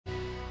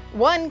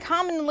One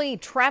commonly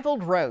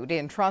traveled road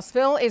in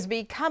Trussville is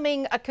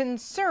becoming a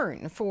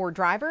concern for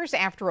drivers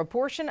after a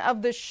portion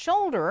of the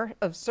shoulder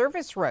of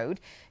Service Road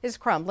is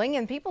crumbling,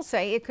 and people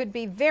say it could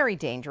be very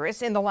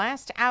dangerous. In the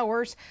last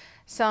hours,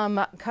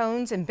 some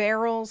cones and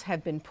barrels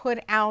have been put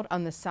out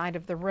on the side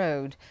of the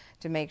road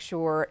to make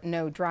sure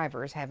no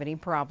drivers have any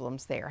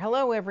problems there.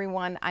 Hello,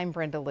 everyone. I'm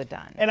Brenda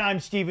Ledun. And I'm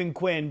Stephen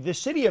Quinn. The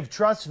City of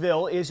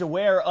Trussville is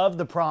aware of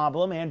the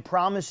problem and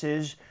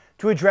promises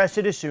to address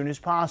it as soon as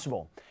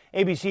possible.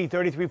 ABC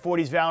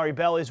 3340's Valerie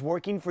Bell is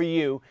working for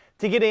you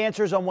to get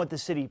answers on what the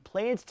city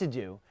plans to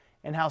do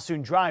and how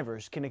soon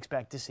drivers can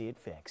expect to see it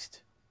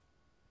fixed.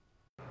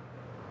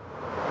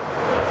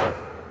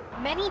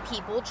 Many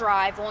people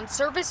drive on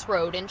Service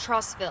Road in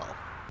Trussville.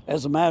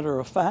 As a matter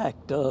of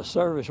fact,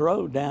 Service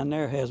Road down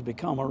there has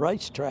become a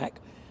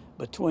racetrack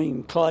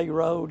between Clay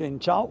Road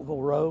and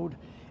Chalkville Road,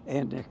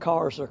 and the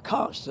cars are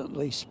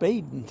constantly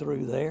speeding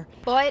through there.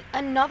 But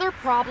another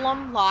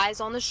problem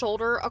lies on the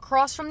shoulder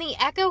across from the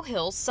Echo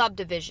Hills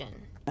Subdivision.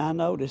 I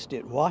noticed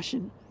it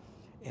washing,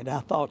 and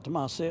I thought to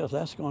myself,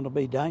 that's going to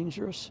be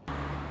dangerous.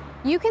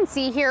 You can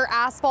see here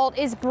asphalt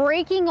is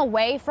breaking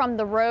away from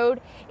the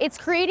road. It's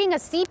creating a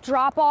steep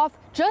drop-off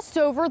just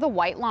over the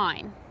white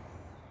line.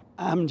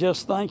 I'm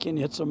just thinking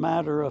it's a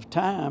matter of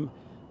time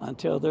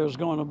until there's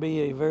going to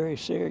be a very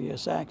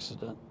serious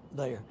accident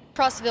there.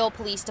 Trussville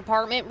Police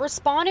Department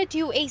responded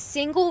to a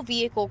single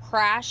vehicle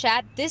crash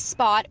at this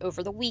spot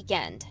over the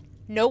weekend.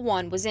 No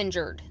one was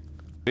injured.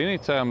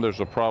 Anytime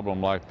there's a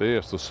problem like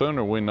this, the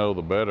sooner we know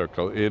the better,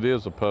 because it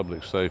is a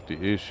public safety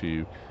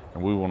issue,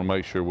 and we want to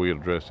make sure we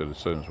address it as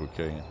soon as we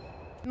can.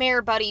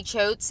 Mayor Buddy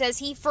Choate says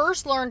he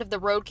first learned of the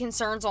road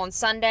concerns on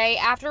Sunday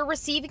after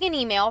receiving an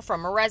email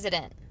from a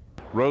resident.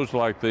 Roads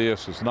like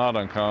this, it's not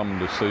uncommon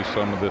to see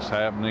some of this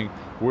happening.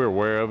 We're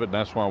aware of it, and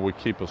that's why we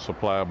keep a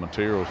supply of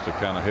materials to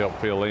kind of help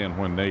fill in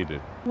when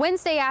needed.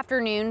 Wednesday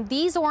afternoon,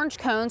 these orange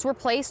cones were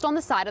placed on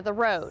the side of the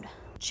road.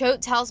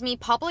 Choate tells me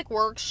Public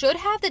Works should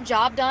have the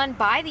job done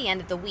by the end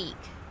of the week.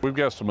 We've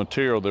got some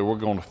material that we're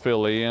going to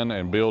fill in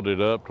and build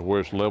it up to where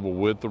it's level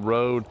with the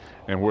road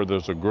and where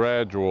there's a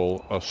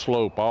gradual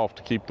slope off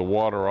to keep the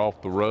water off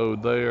the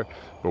road there.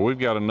 But we've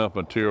got enough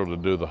material to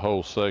do the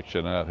whole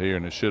section out here,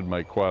 and it should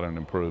make quite an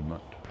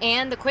improvement.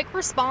 And the quick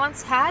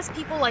response has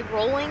people like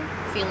Rolling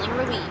feeling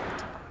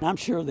relieved. I'm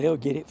sure they'll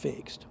get it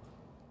fixed.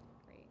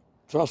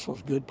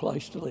 Trussville's a good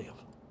place to live.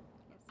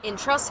 In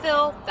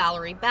Trussville,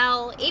 Valerie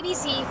Bell,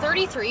 ABC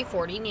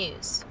 3340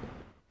 News.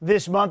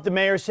 This month, the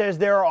mayor says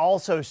there are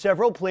also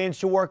several plans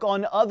to work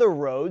on other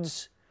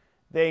roads.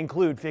 They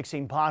include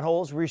fixing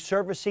potholes,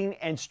 resurfacing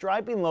and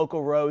striping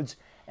local roads,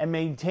 and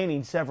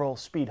maintaining several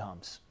speed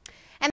humps.